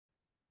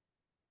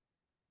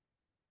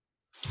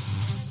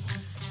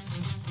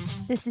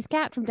This is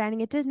Kat from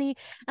Dining at Disney,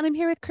 and I'm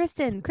here with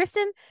Kristen.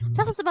 Kristen,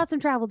 tell us about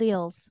some travel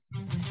deals.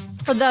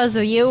 For those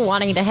of you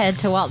wanting to head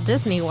to Walt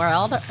Disney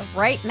World,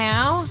 right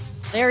now,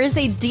 there is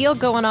a deal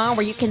going on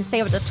where you can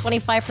save up to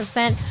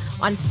 25%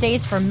 on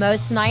stays for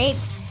most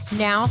nights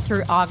now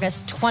through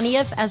August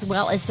 20th, as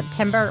well as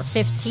September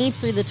 15th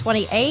through the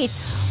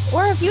 28th.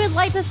 Or if you would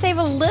like to save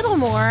a little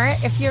more,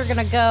 if you're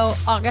going to go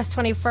August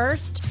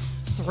 21st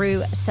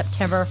through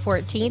September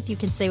 14th, you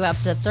can save up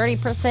to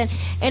 30%.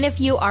 And if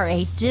you are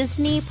a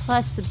Disney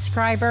Plus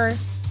subscriber,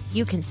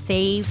 you can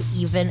save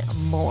even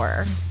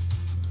more.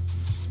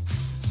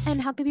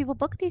 And how can people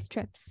book these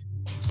trips?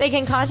 They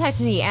can contact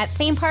me at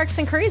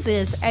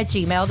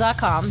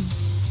themeparksandcruises@gmail.com.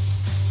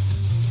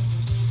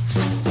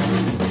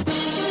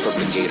 From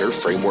the Gator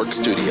Framework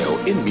Studio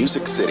in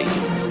Music City,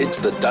 it's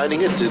the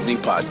Dining at Disney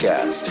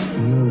podcast.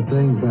 Another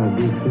thing about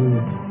good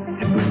food,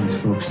 it brings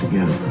folks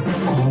together,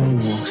 all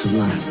walks of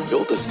life.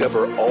 You'll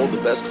discover all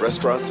the best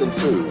restaurants and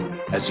food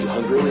as you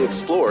hungrily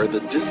explore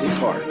the Disney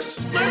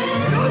parks.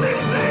 Let's do this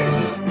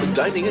thing! The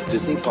Dining at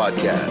Disney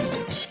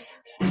podcast.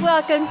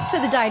 Welcome to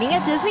the Dining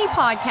at Disney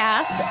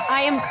podcast.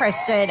 I am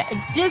Kristen,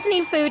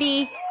 Disney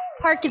foodie,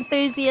 park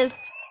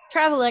enthusiast,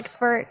 travel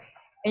expert,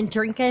 and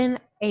drinking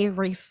a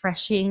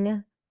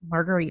refreshing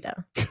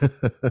margarita.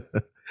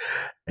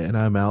 And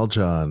I'm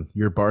Aljon,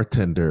 your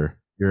bartender,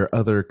 your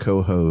other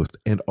co-host,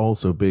 and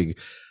also big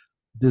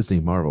Disney,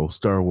 Marvel,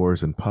 Star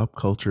Wars, and pop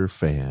culture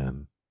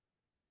fan.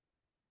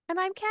 And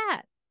I'm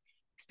Kat,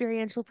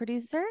 experiential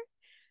producer,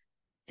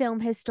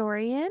 film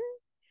historian,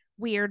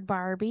 weird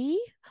Barbie.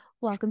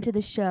 Welcome to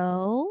the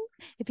show.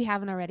 If you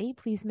haven't already,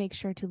 please make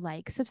sure to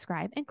like,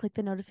 subscribe, and click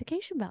the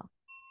notification bell.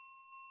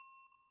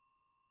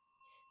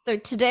 So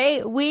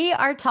today we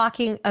are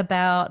talking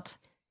about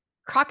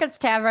Crockett's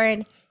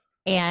Tavern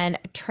and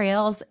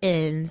Trails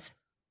Inn's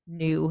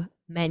new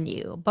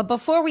menu. But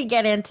before we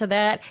get into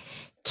that,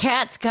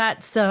 Kat's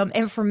got some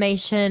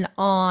information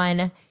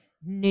on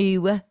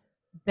new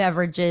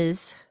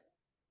beverages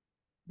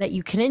that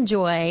you can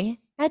enjoy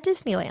at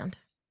Disneyland.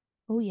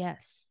 Oh,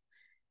 yes.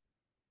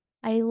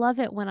 I love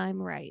it when I'm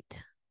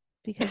right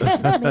because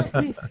it just makes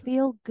me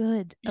feel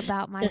good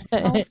about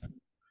myself.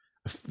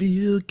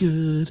 Feel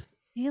good.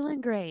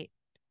 Feeling great.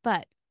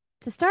 But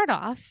to start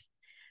off,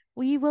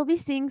 we will be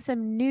seeing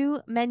some new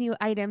menu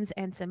items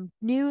and some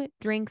new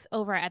drinks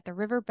over at the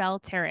River Belle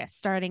Terrace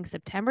starting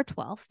September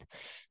 12th.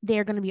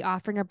 They're going to be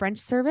offering a brunch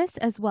service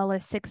as well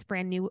as 6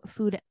 brand new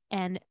food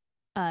and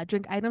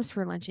drink items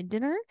for lunch and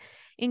dinner,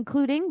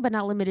 including but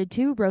not limited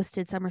to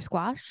roasted summer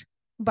squash,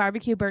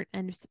 barbecue burnt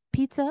ends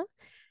pizza,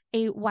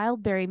 a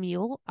wild berry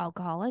mule,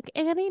 alcoholic,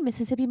 and a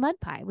Mississippi mud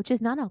pie, which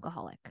is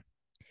non-alcoholic.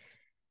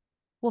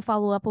 We'll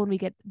follow up when we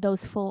get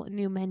those full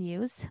new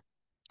menus.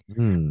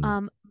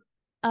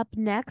 Up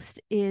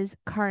next is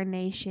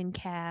Carnation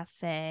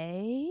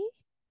Cafe.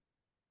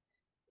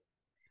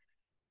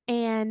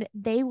 And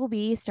they will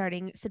be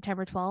starting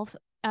September 12th,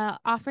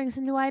 offering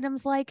some new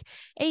items like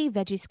a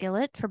veggie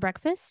skillet for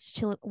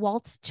breakfast,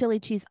 Walt's chili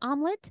cheese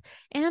omelet,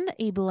 and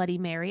a Bloody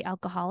Mary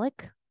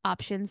alcoholic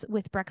options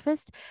with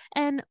breakfast,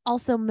 and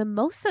also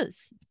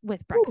mimosas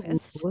with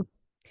breakfast.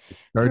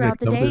 Throughout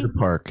the day. The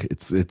park.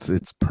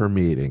 It's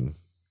permeating.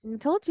 I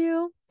told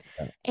you.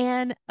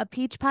 And a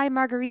peach pie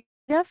margarita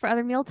for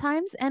other meal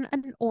times, and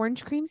an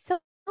orange cream soda.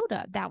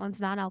 That one's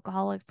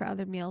non-alcoholic for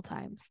other meal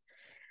times.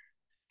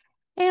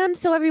 And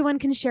so everyone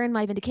can share in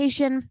my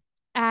vindication.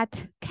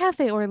 At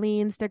Cafe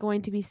Orleans, they're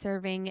going to be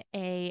serving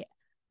a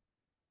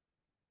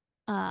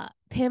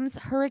Pim's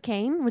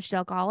Hurricane, which is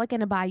alcoholic,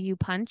 and a Bayou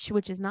Punch,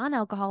 which is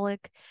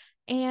non-alcoholic,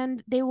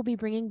 and they will be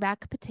bringing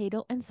back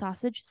potato and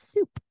sausage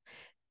soup,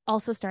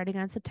 also starting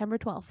on September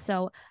 12th.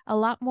 So a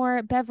lot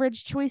more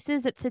beverage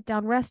choices at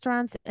sit-down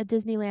restaurants at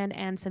Disneyland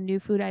and some new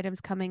food items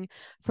coming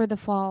for the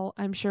fall.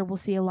 I'm sure we'll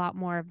see a lot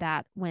more of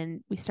that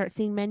when we start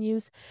seeing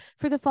menus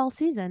for the fall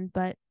season.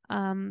 But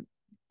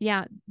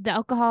yeah, the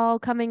alcohol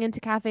coming into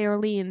Cafe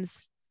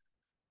Orleans.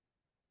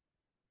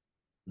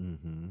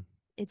 Mm-hmm.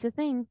 It's a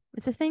thing.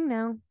 It's a thing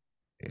now.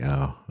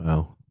 Yeah,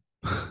 well,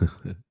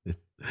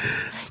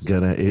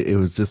 it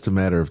was just a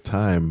matter of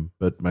time.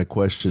 But my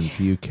question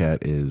to you,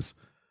 Kat, is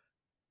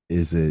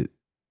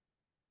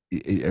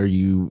are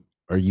you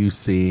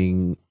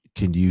seeing,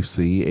 can you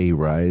see a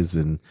rise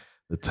in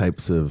the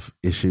types of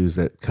issues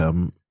that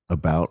come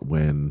about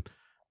when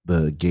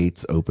the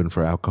gates open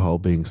for alcohol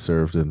being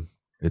served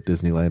at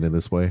Disneyland in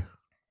this way?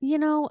 You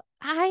know,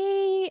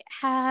 I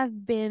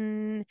have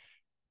been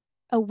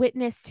a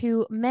witness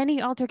to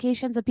many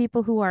altercations of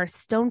people who are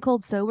stone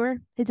cold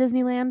sober at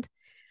Disneyland.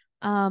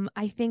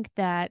 I think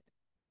that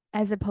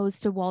as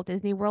opposed to Walt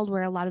Disney World,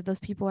 where a lot of those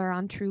people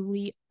are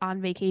truly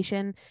on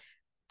vacation,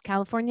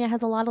 California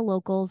has a lot of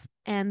locals,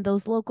 and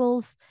those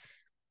locals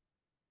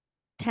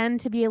tend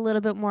to be a little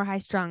bit more high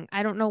strung.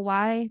 I don't know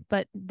why,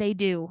 but they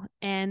do.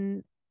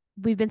 And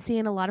we've been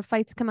seeing a lot of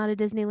fights come out of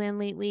Disneyland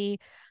lately,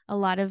 a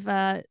lot of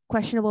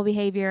questionable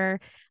behavior.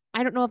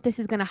 I don't know if this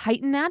is going to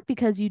heighten that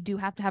because you do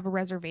have to have a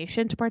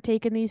reservation to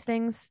partake in these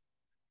things.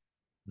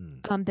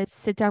 That's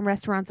sit-down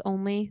restaurants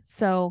only.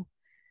 So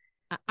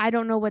I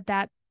don't know what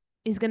that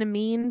is going to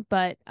mean,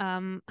 but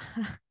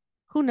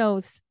who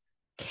knows?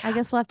 I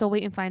guess we'll have to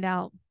wait and find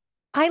out.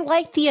 I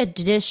like the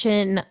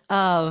addition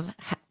of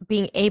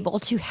being able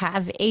to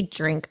have a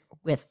drink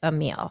with a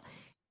meal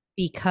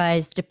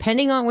because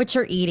depending on what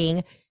you're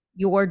eating,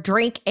 your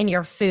drink and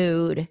your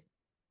food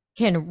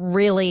can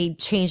really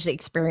change the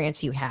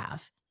experience you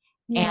have.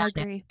 Yeah, I And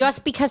agree.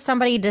 just because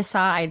somebody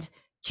decides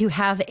to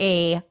have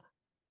a,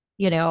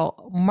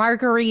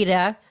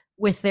 margarita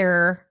with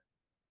their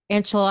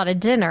enchilada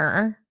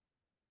dinner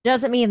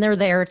doesn't mean they're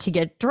there to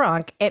get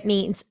drunk. It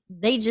means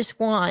they just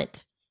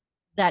want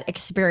that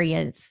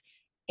experience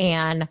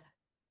and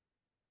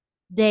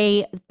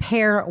they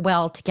pair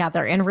well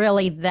together. And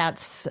really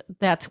that's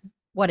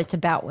what it's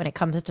about when it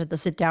comes to the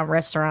sit down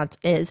restaurants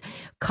is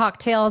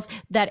cocktails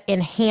that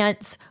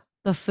enhance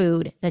the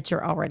food that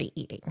you're already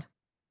eating.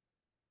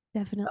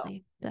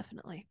 Definitely.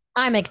 Definitely.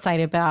 I'm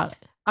excited about it.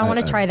 I want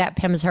to try that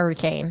Pim's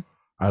Hurricane.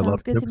 I Sounds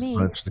love good to Pim's me.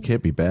 Punch. It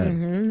can't be bad.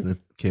 Mhm.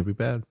 It can't be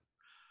bad.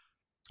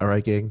 All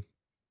right, gang.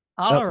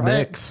 All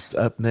right.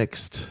 Up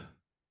next,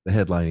 the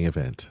headlining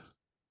event.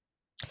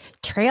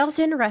 Trails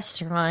Inn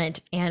Restaurant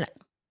and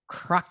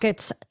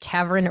Crockett's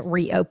Tavern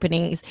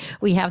reopenings.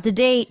 We have the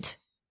date.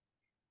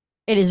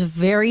 It is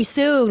very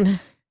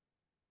soon.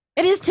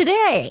 It is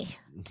today.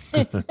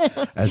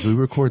 As we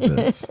record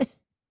this.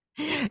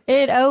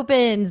 It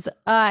opens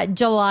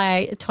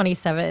July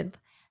 27th.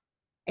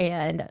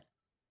 And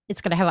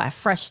it's going to have a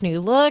fresh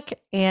new look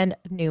and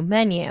new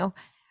menu.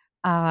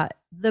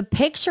 The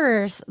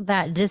pictures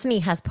that Disney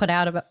has put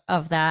out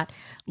of that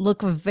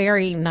look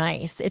very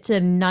nice. It's a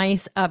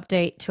nice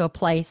update to a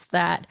place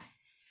that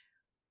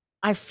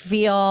I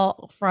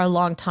feel for a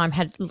long time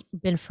had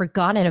been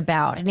forgotten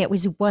about. And it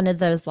was one of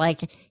those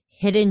like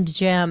hidden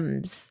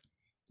gems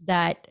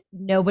that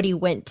nobody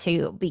went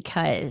to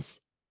because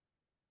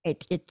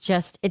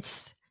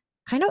it's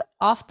kind of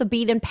off the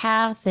beaten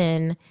path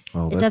and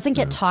it doesn't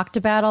get talked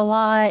about a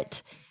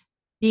lot.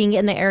 Being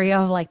in the area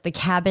of like the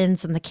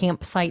cabins and the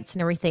campsites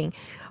and everything.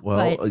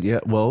 Well,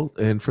 yeah. Well,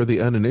 and for the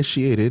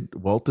uninitiated,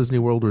 Walt Disney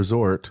World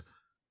Resort,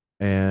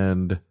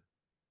 and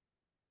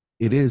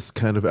it is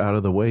kind of out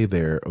of the way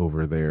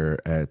over there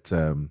at,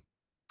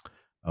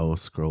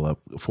 scroll up,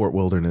 Fort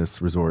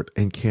Wilderness Resort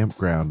and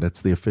Campground.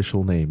 That's the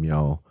official name,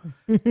 y'all,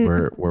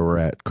 where we're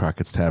at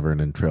Crockett's Tavern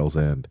in Trails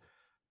End.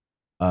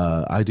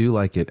 I do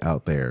like it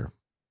out there,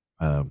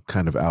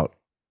 kind of out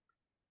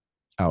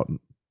and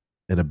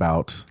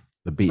about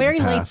the beaten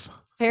path.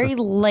 Very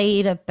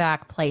laid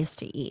back place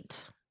to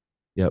eat.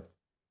 Yep.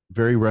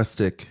 Very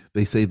rustic.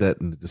 They say that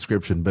in the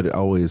description, but it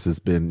always has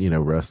been,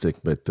 rustic.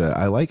 But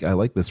I like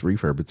this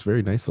refurb. It's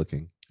very nice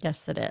looking.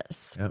 Yes, it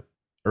is. Yep.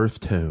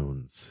 Earth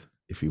tones,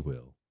 if you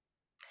will.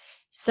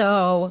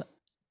 So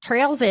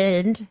Trails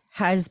End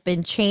has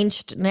been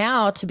changed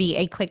now to be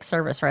a quick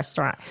service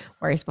restaurant,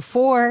 whereas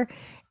before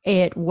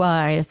it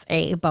was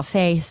a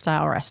buffet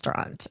style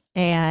restaurant.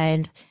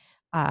 And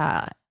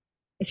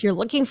if you're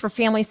looking for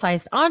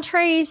family-sized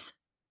entrees,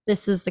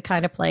 this is the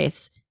kind of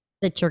place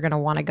that you're going to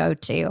want to go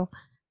to.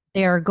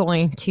 They're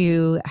going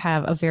to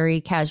have a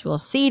very casual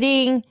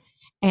seating,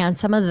 and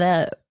some of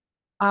the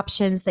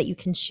options that you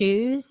can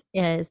choose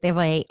is they have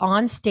a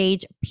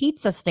on-stage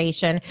pizza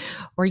station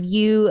where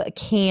you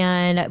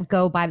can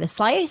go by the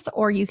slice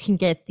or you can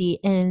get the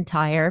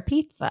entire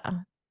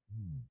pizza.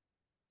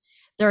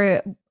 There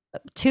are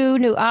two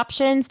new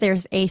options.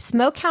 There's a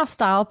smokehouse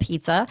style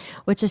pizza,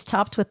 which is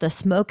topped with the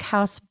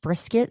smokehouse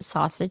brisket,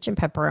 sausage, and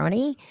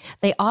pepperoni.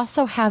 They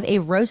also have a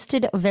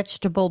roasted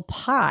vegetable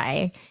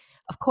pie.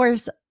 Of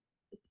course,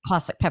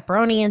 classic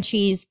pepperoni and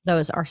cheese.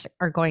 Those are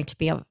going to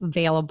be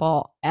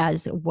available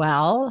as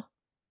well.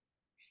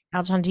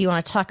 Aljon, do you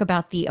want to talk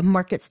about the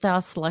market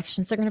style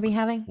selections they're going to be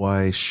having?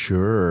 Why,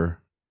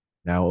 sure.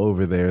 Now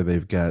over there,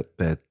 they've got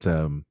that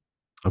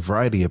a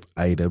variety of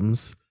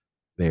items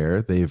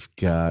there. They've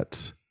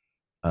got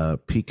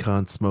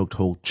pecan smoked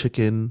whole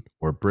chicken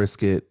or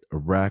brisket, a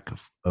rack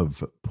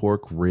of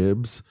pork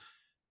ribs,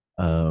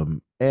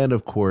 and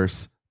of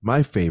course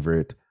my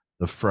favorite,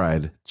 the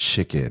fried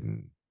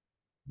chicken.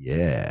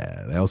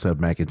 Yeah, they also have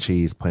mac and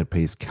cheese,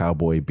 plant-based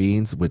cowboy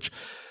beans, which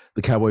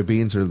the cowboy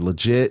beans are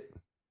legit,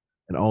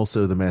 and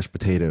also the mashed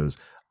potatoes,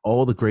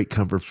 all the great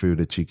comfort food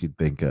that you could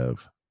think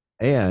of.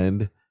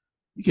 And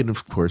you can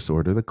of course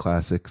order the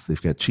classics.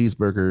 They've got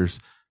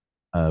cheeseburgers,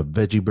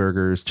 veggie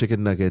burgers,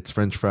 chicken nuggets,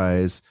 french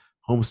fries,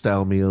 home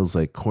style meals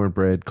like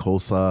cornbread,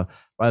 coleslaw.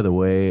 By the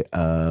way,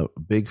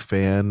 big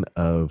fan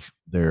of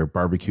their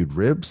barbecued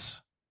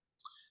ribs.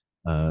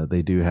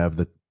 They do have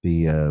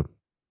the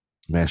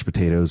mashed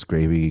potatoes,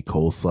 gravy,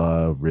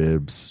 coleslaw,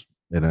 ribs,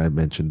 and I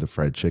mentioned the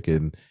fried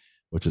chicken,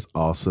 which is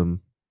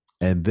awesome.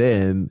 And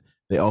then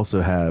they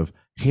also have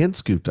hand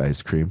scooped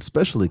ice cream,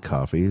 specialty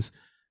coffees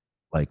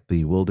like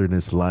the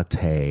Wilderness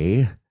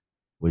Latte,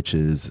 which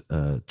is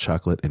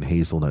chocolate and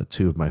hazelnut,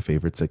 two of my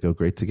favorites that go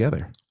great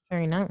together.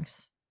 Very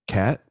nice.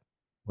 Kat,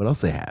 what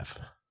else they have?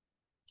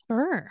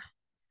 Sure.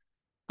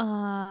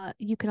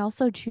 You can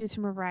also choose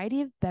from a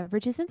variety of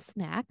beverages and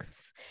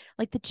snacks,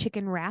 like the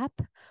chicken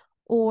wrap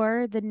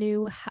or the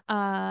new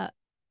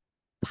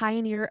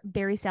Pioneer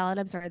berry salad.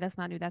 I'm sorry, that's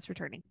not new. That's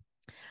returning.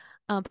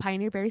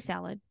 Pioneer berry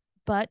salad.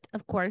 But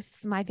of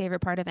course, my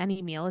favorite part of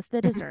any meal is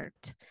the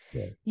dessert.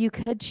 Yes. You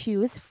could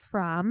choose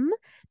from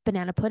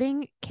banana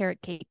pudding,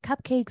 carrot cake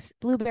cupcakes,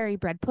 blueberry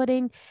bread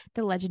pudding,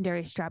 the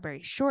legendary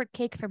strawberry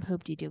shortcake from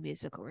Hoop-Dee-Doo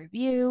Musical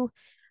Review.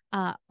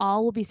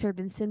 All will be served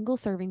in single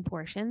serving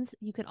portions.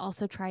 You can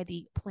also try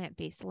the plant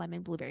based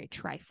lemon blueberry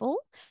trifle,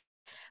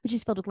 which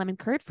is filled with lemon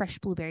curd, fresh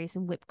blueberries,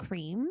 and whipped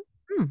cream.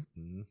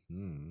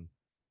 Mm-hmm.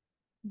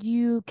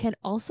 You can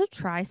also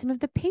try some of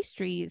the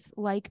pastries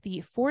like the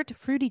Fort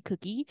Fruity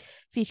Cookie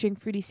featuring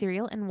fruity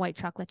cereal and white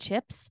chocolate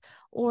chips,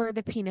 or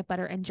the peanut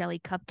butter and jelly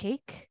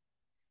cupcake.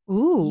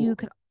 Ooh.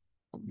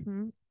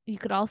 You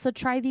could also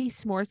try the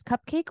s'mores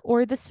cupcake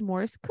or the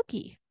s'mores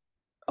cookie.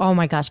 Oh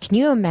my gosh. Can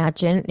you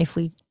imagine if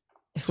we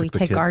Took the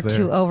take kids our there.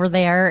 two over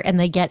there and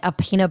they get a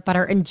peanut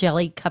butter and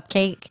jelly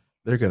cupcake?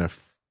 They're gonna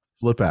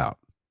flip out.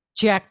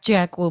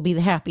 Jack will be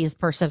the happiest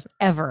person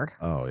ever.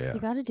 Oh yeah, You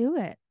got to do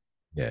it.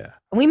 yeah.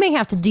 We may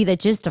have to do that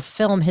just to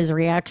film his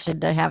reaction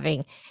to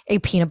having a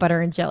peanut butter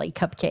and jelly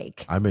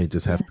cupcake. I may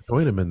just have to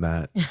join him in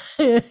that.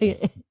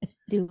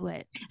 Do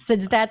it.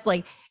 Since that's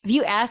like, if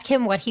you ask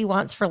him what he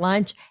wants for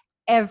lunch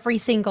every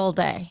single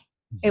day,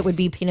 it would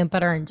be peanut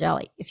butter and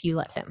jelly if you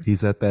let him.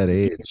 He's at that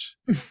age.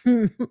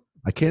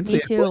 I can't Me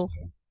say I blame too.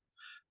 him.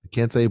 I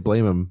can't say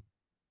blame him.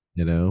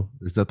 You know,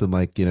 there's nothing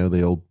like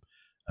the old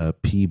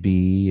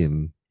PB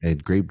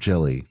and grape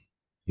jelly.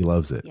 He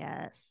loves it.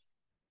 Yes.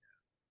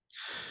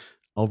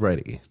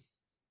 Alrighty.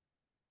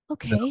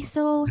 Okay,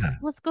 so Yeah.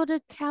 let's go to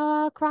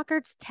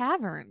Crockett's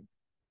Tavern,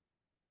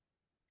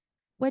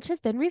 which has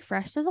been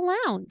refreshed as a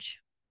lounge.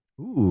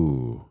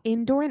 Ooh.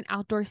 Indoor and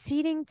outdoor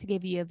seating to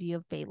give you a view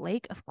of Bay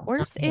Lake, of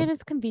course, and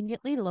is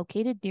conveniently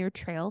located near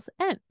Trail's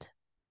End.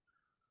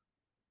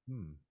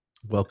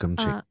 Welcome,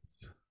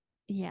 chickens.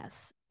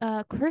 Yes.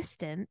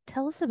 Kristen,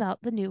 tell us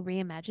about the new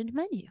reimagined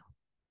menu.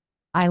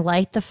 I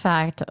like the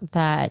fact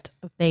that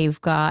they've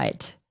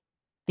got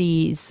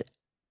these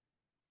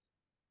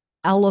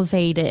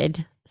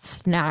elevated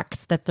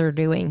snacks that they're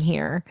doing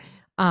here.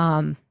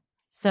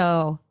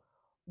 So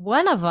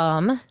one of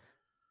them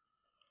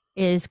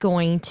is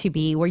going to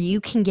be where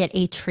you can get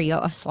a trio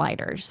of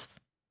sliders.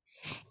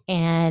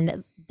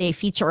 And they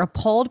feature a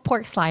pulled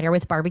pork slider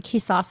with barbecue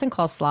sauce and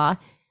coleslaw,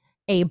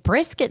 a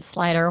brisket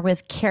slider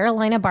with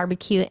Carolina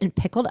barbecue and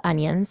pickled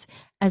onions,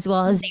 as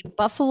well as a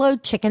buffalo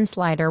chicken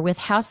slider with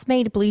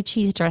house-made blue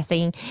cheese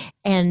dressing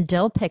and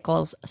dill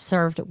pickles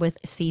served with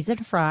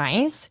seasoned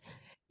fries.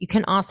 You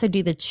can also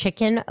do the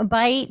chicken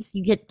bites.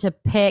 You get to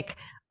pick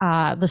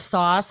the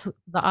sauce.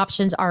 The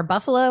options are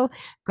buffalo,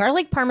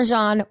 garlic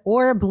parmesan,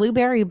 or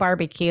blueberry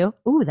barbecue.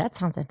 Ooh, that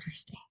sounds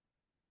interesting.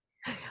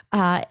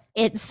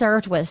 It's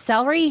served with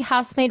celery,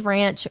 house-made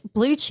ranch,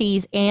 blue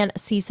cheese, and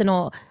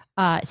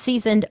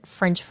seasoned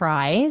French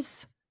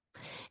fries.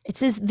 It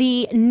says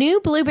the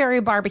new blueberry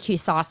barbecue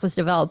sauce was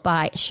developed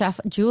by Chef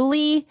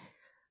Julie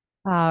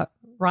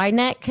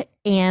Rydneck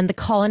and the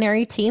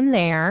culinary team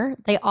there.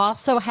 They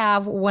also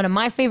have one of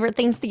my favorite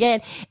things to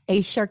get,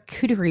 a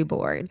charcuterie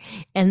board.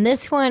 And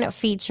this one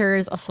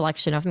features a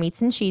selection of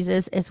meats and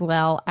cheeses, as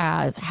well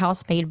as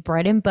house-made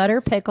bread and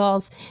butter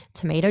pickles,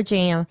 tomato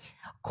jam,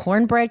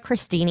 cornbread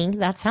crostini.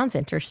 That sounds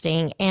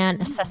interesting.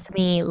 And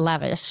sesame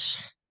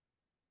lavish.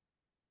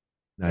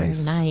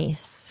 Nice. Very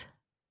nice.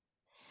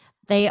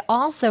 They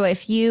also,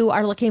 if you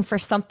are looking for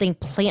something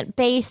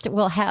plant-based,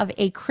 will have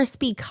a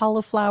crispy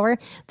cauliflower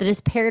that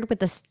is paired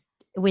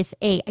with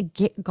a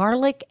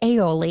garlic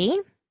aioli.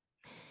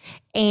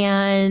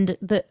 And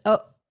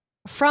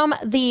from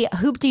the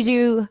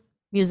Hoop-Dee-Doo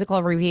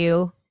Musical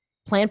Review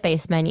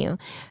plant-based menu,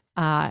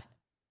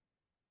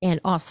 and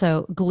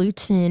also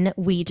gluten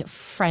wheat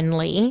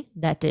friendly,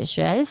 that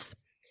dishes.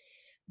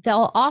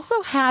 They'll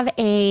also have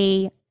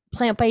a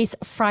plant-based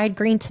fried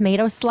green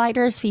tomato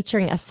sliders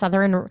featuring a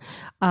southern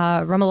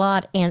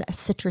remoulade and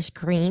citrus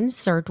greens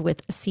served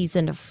with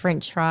seasoned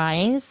French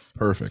fries.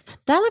 Perfect.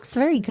 That looks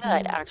very good,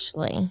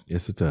 actually.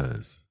 Yes, it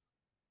does.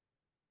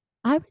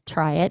 I would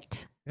try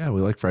it. Yeah,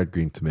 we like fried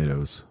green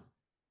tomatoes.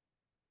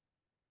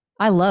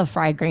 I love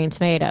fried green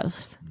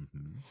tomatoes.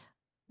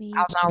 Me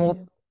Alton,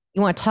 too.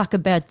 you want to talk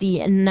about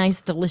the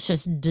nice,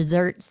 delicious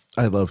desserts?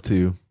 I love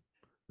to.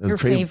 Your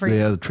favorite?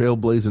 Yeah, the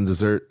Trailblazing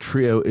dessert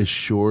trio is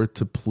sure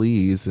to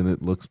please, and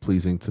it looks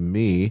pleasing to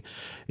me.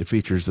 It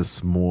features a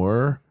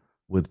s'more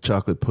with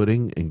chocolate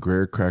pudding and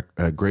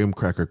graham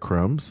cracker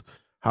crumbs,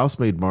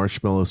 house-made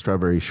marshmallow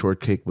strawberry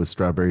shortcake with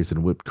strawberries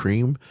and whipped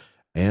cream,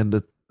 and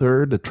the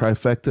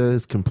trifecta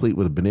is complete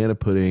with a banana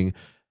pudding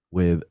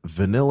with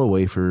vanilla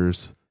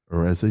wafers,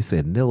 or as they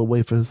say, Nilla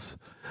wafers,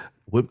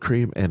 whipped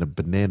cream, and a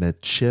banana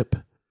chip.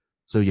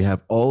 So you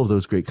have all of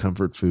those great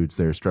comfort foods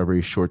there: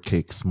 strawberry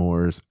shortcake,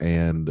 s'mores,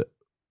 and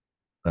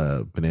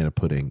banana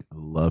pudding.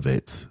 Love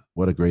it.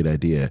 What a great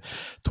idea.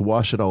 To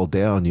wash it all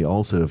down, you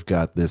also have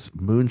got this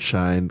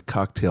moonshine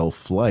cocktail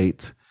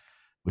flight,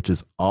 which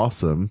is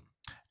awesome.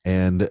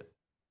 And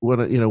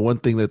one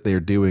thing that they're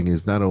doing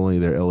is not only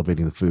they're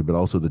elevating the food, but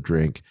also the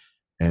drink.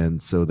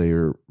 And so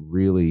they're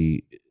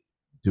really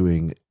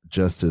doing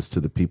justice to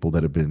the people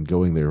that have been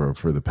going there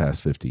for the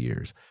past 50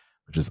 years,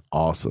 which is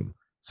awesome.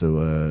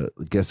 So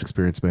guest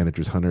experience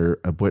managers Hunter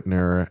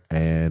Whitner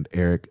and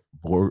Eric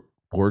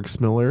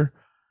Borgsmiller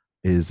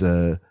is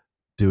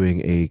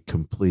doing a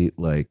complete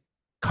like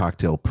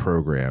cocktail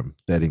program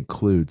that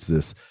includes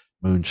this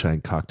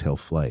moonshine cocktail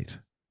flight.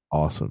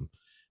 Awesome.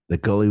 The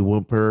Gully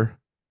Whomper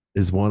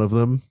is one of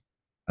them.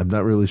 I'm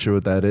not really sure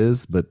what that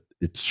is, but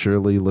it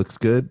surely looks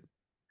good.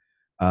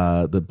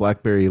 The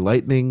Blackberry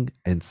Lightning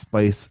and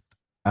Spice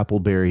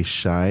Appleberry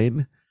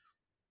Shine.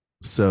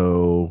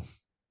 So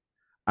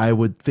I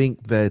would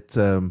think that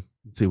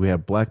let's see, we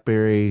have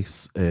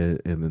blackberries and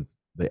then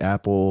the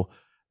apple,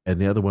 and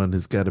the other one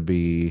has got to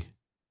be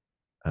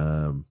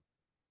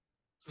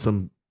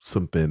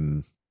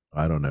something,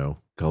 I don't know,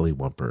 Gully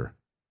Whumper.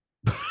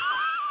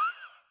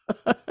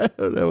 I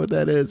don't know what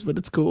that is, but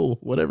it's cool.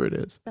 Whatever it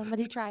is.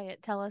 Somebody try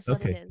it. Tell us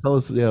what it is. Tell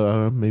us.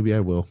 Yeah, maybe I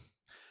will.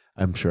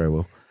 I'm sure I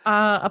will.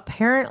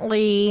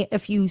 Apparently,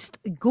 if you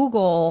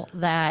Google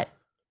that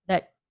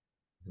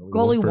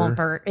Gully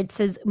Whumper, it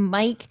says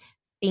Mike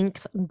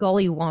thinks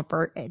Gully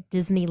Whumper at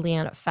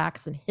Disneyland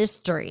Facts and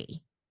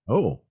History.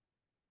 Oh.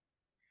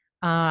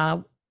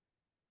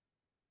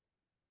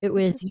 It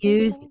was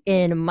used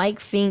in Mike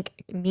Fink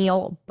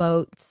Neil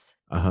boats.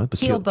 The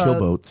keel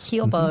boats.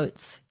 Keel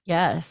boats.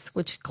 Yes,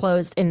 which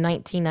closed in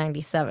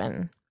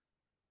 1997.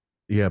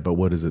 Yeah, but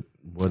what is it?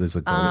 What is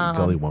a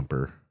Gully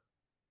Whumper?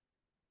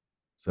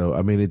 So,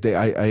 I mean,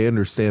 I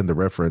understand the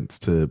reference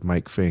to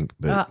Mike Fink,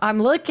 but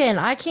I'm looking.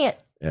 I can't.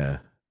 Yeah,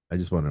 I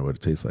just want to know what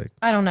it tastes like.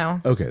 I don't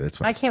know. Okay, that's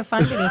fine. I can't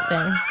find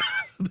anything.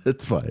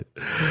 That's fine.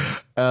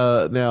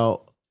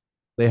 Now,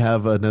 they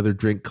have another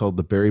drink called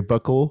the Berry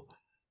Buckle.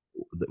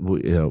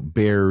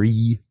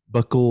 Berry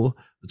Buckle,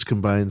 which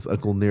combines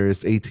Uncle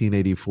Nearest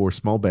 1884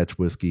 small batch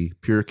whiskey,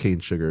 pure cane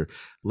sugar,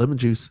 lemon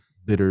juice,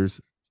 bitters,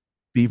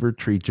 Beaver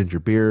Tree ginger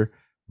beer,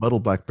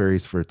 muddled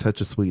blackberries for a touch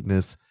of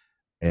sweetness,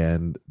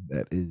 and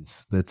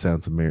that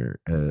sounds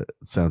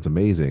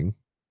amazing.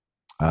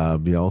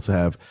 We also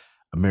have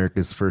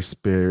America's First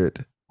Spirit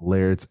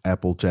Laird's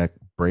Applejack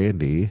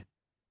Brandy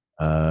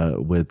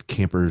with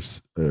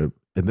Campers, and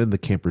then the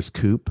Campers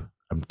Coupe.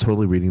 I'm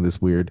totally reading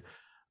this weird.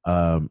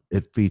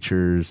 It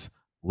features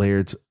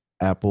Laird's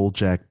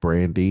Applejack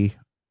Brandy,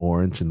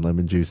 orange and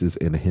lemon juices,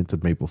 and a hint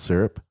of maple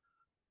syrup.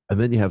 And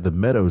then you have the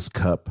Meadows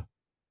Cup,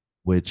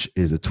 which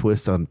is a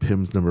twist on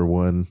Pim's number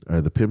one,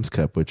 or the Pim's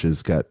Cup, which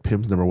has got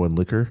Pim's number one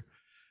liquor,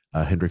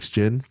 Hendrick's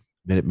Gin,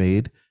 Minute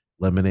Maid,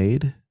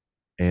 lemonade,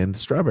 and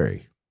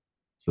strawberry.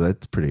 So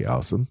that's pretty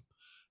awesome.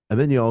 And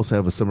then you also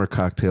have a summer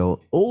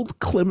cocktail, Old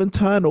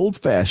Clementine Old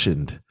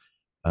Fashioned,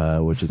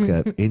 which has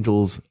got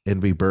Angel's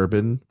Envy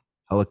Bourbon,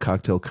 Hella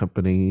Cocktail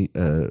Company,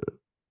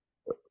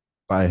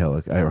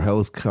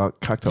 Hella's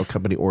Cocktail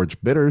Company Orange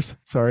Bitters,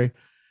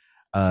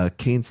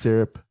 cane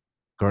syrup,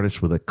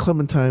 garnished with a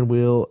clementine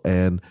wheel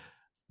and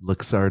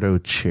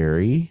Luxardo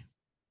cherry.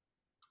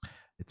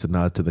 It's a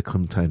nod to the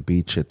Clementine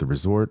Beach at the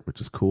resort,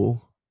 which is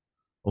cool.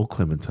 Old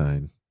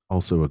Clementine,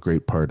 also a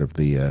great part of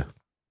the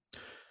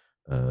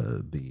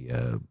I'm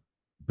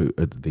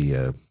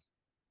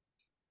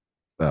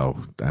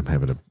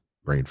having a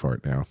brain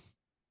fart now.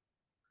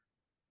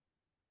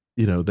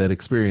 You know, that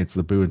experience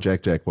the Boo and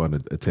Jack want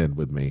to attend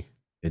with me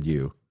and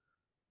you.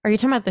 Are you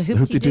talking about the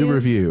Hoop-de-Doo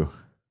review?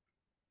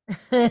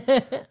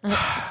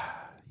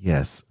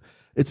 Yes.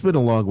 It's been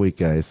a long week,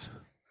 guys.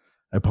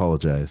 I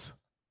apologize.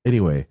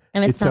 Anyway.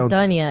 And it's not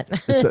done yet.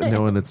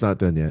 No, and it's not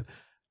done yet.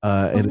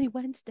 It's only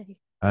Wednesday.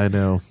 I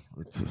know.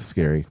 It's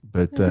scary.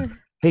 But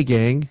hey,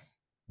 gang,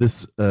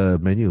 this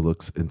menu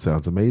looks and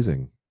sounds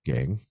amazing,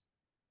 gang.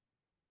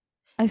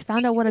 I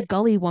found out what a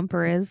Gully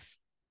Whumper is.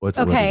 What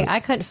is I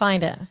couldn't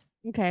find it.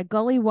 Okay, a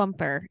Gully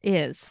Whumper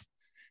is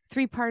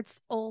 3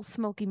 parts Old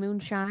Smoky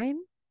Moonshine,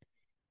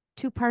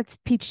 2 parts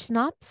peach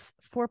schnapps,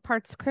 4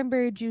 parts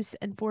cranberry juice,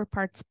 and 4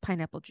 parts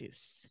pineapple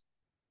juice.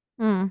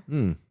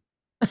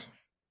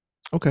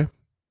 Okay.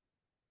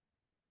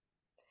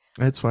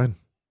 That's fine.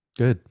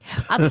 Good.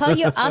 I'll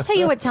tell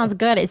you what sounds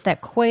good is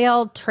that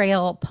Quail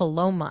Trail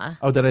Paloma.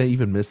 Oh, did I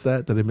even miss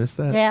that? Did I miss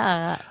that?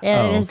 Yeah.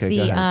 It is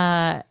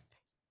the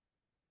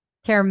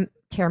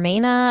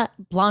Termina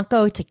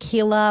Blanco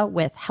Tequila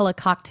with Hella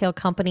Cocktail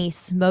Company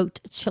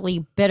smoked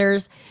chili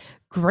bitters,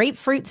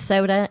 grapefruit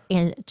soda,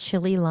 and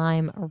chili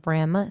lime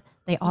rim.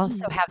 They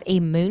also have a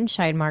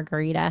moonshine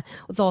margarita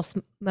with all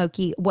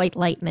smoky white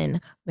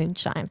lightning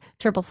moonshine,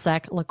 triple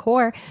sec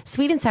liqueur,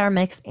 sweet and sour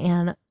mix,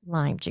 and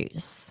lime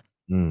juice.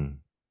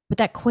 With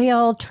that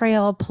Quail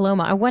Trail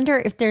Paloma, I wonder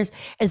if there's,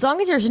 as long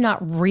as there's not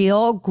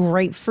real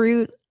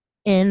grapefruit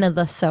in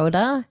the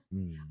soda,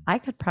 I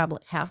could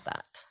probably have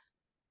that.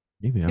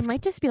 Maybe it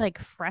might just be like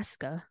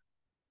Fresca.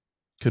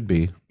 Could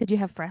be. Did you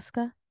have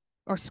Fresca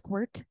or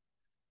Squirt?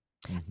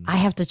 I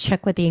have to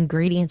check what the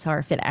ingredients are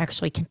if it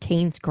actually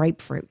contains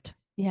grapefruit.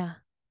 Yeah.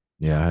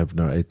 Yeah, I have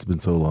no. It's been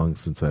so long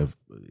since it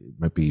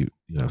might be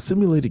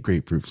simulated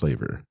grapefruit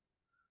flavor,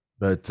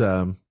 but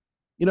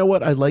you know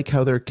what? I like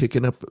how they're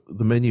kicking up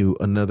the menu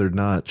another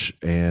notch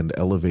and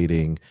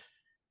elevating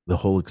the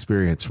whole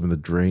experience from the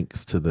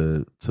drinks to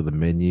the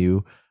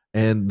menu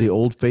And the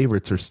old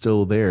favorites are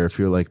still there. If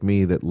you're like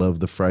me that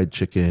love the fried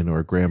chicken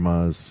or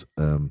grandma's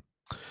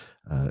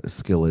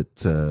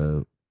skillet,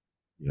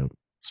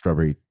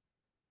 strawberry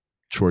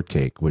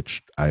shortcake,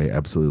 which I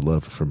absolutely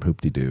love from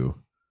Hoop Doo.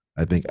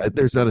 I think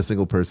there's not a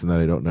single person that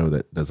I don't know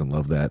that doesn't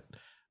love that.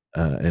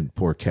 And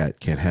poor Cat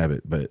can't have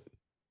it, but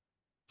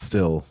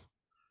still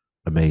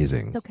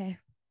amazing. It's okay.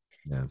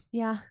 Yeah.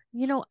 Yeah.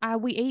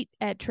 We ate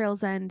at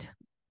Trails End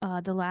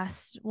not the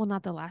last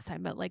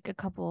time, but like a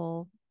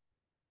couple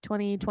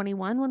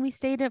 2021 when we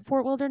stayed at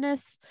Fort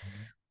Wilderness,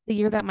 the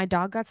year that my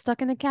dog got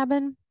stuck in a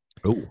cabin.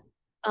 Oh.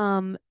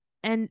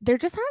 And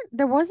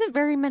there wasn't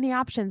very many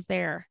options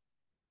there.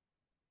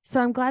 So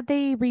I'm glad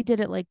they redid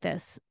it like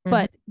this.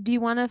 But do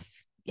you want to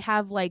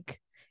have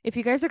if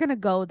you guys are going to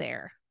go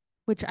there,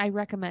 which I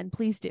recommend,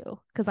 please do,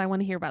 because I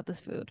want to hear about this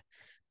food.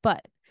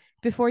 But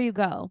before you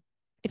go,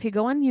 if you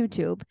go on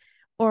YouTube,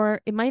 or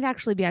it might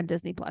actually be on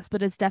Disney Plus,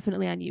 but it's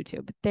definitely on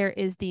YouTube, there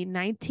is the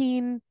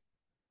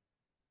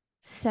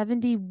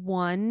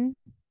 1971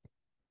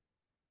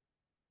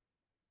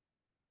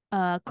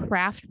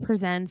 Kraft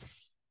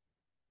presents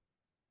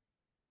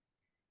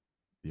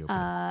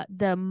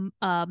the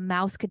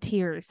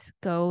Mouseketeers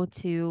go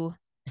to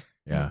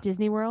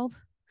Disney World,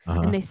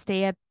 and they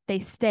stay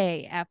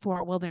at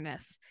Fort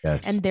Wilderness.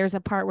 Yes. And there's a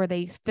part where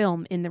they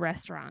film in the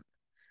restaurant.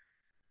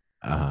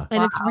 And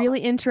Wow. it's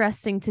really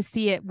interesting to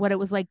see what it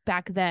was like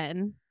back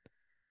then,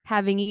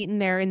 having eaten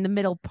there in the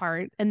middle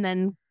part, and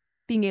then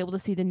being able to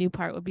see the new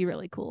part would be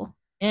really cool.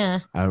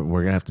 Yeah.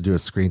 We're gonna have to do a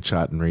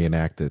screenshot and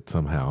reenact it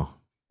somehow.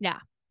 Yeah.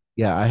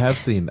 Yeah, I have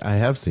seen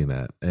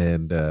that,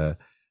 and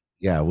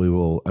yeah, we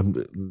will.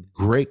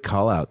 Great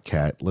call out,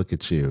 Kat. Look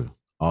at you,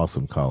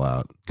 awesome call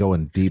out,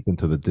 going deep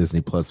into the Disney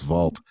Plus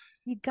vault.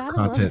 You gotta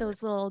content. love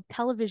those little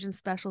television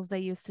specials they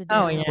used to do.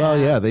 Oh, yeah. Well,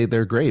 yeah,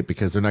 they're great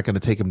because they're not going to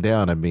take them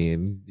down. I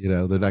mean,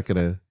 they're not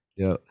going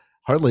to,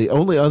 hardly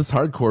only us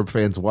hardcore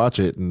fans watch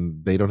it,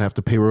 and they don't have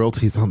to pay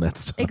royalties on that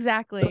stuff.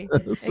 Exactly.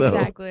 So,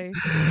 exactly.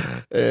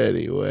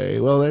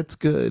 Anyway, well, that's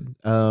good.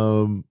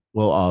 Well,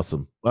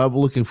 awesome. I'm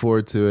looking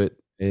forward to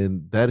it,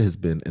 and that has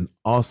been an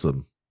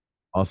awesome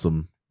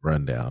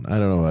rundown. I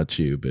don't know about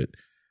you, but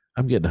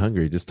I'm getting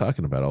hungry just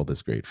talking about all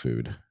this great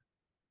food.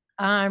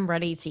 I'm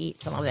ready to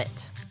eat some of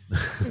it.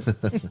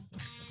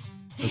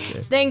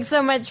 Okay. Thanks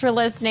so much for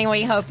listening.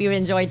 We hope you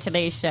enjoyed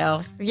today's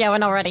show. If you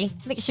haven't already,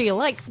 make sure you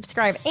like,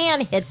 subscribe,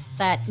 and hit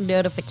that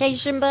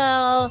notification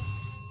bell.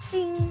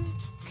 Ding.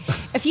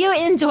 If you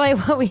enjoy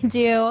what we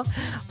do,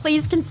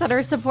 please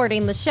consider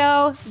supporting the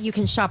show. You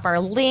can shop our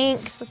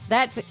links.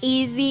 That's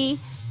easy.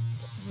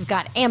 We've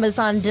got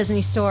Amazon,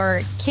 Disney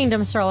Store,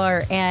 Kingdom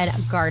Stroller, and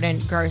Garden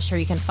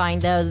Grocery. You can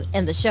find those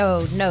in the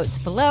show notes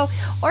below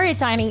or at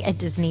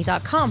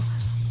diningatdisney.com.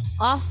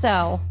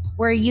 Also,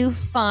 where you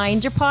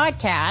find your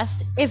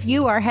podcast, if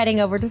you are heading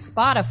over to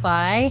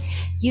Spotify,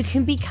 you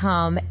can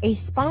become a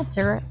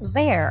sponsor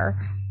there.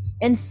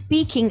 And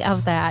speaking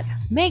of that,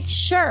 make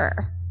sure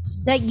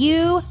that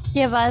you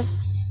give us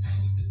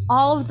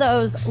all of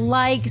those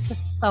likes,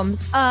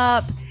 thumbs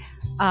up,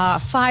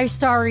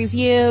 5-star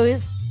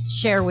reviews,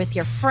 share with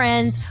your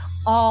friends,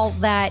 all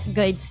that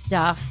good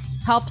stuff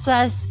helps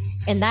us,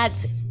 and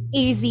that's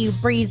easy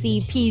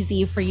breezy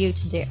peasy for you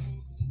to do.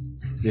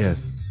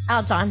 Yes.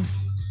 Aljon.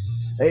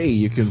 Hey,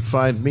 you can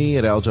find me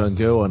at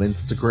AljonGo on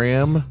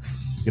Instagram.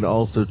 You can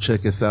also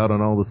check us out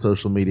on all the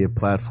social media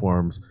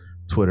platforms,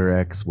 Twitter,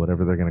 X,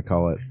 whatever they're going to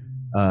call it.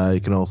 You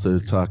can also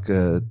talk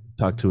to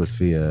us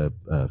via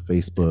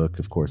Facebook,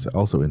 of course,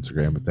 also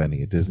Instagram at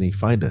Dining at Disney.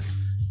 Find us,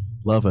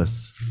 love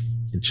us,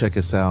 and check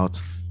us out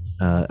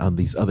on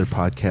these other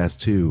podcasts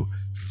too.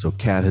 So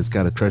Kat has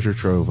got a treasure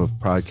trove of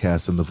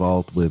podcasts in the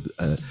vault with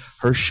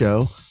her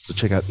show. So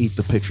check out Eat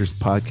the Pictures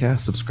podcast,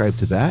 subscribe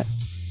to that.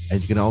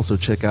 And you can also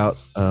check out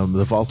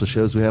the vault of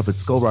shows we have at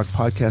Skull Rock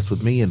Podcast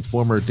with me and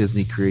former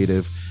Disney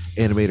creative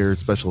animator,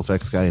 special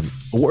effects guy, and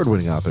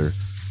award-winning author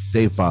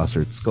Dave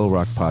Bossert, Skull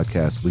Rock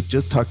Podcast. We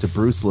just talked to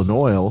Bruce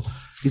Lanoyle.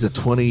 He's a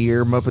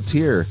 20-year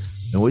Muppeteer,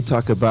 and we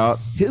talk about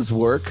his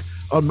work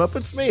on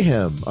Muppets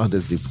Mayhem on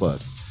Disney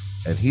Plus,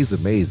 and he's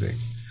amazing.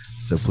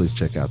 So please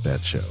check out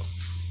that show.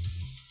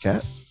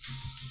 Kat?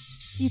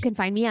 You can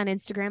find me on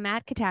Instagram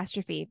at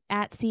Catastrophe,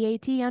 at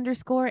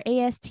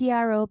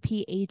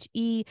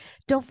CAT_ASTROPHE.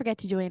 Don't forget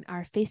to join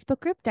our Facebook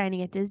group,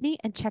 Dining at Disney,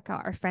 and check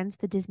out our friends,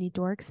 the Disney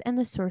Dorks and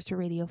the Sorcerer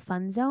Radio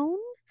Fun Zone.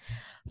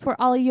 For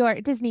all your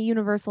Disney,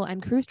 Universal,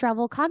 and cruise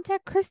travel,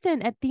 contact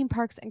Kristen at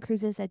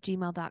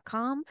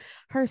themeparksandcruises@gmail.com.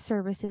 Her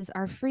services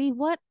are free.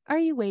 What are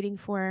you waiting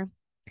for?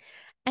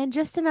 And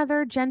just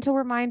another gentle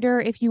reminder,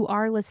 if you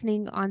are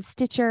listening on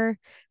Stitcher,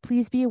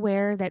 please be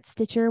aware that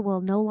Stitcher will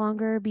no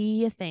longer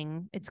be a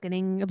thing. It's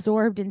getting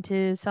absorbed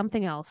into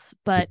something else.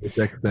 But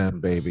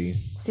SiriusXM, baby.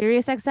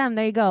 SiriusXM,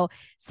 there you go.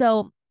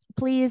 So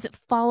please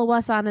follow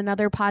us on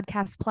another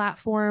podcast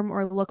platform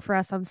or look for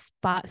us on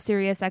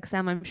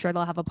SiriusXM. I'm sure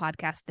they'll have a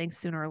podcast thing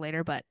sooner or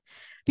later. But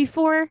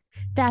before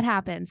that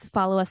happens,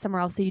 follow us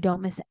somewhere else so you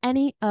don't miss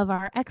any of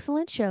our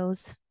excellent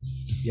shows.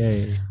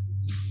 Yay.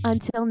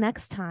 Until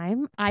next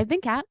time, I've been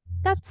Kat.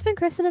 That's been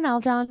Kristen and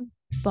Aljon.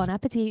 Bon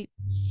appetit.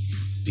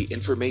 The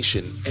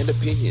information and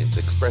opinions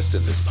expressed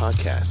in this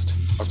podcast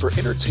are for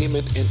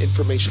entertainment and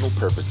informational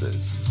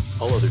purposes.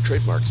 All other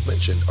trademarks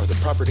mentioned are the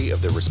property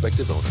of their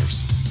respective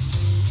owners.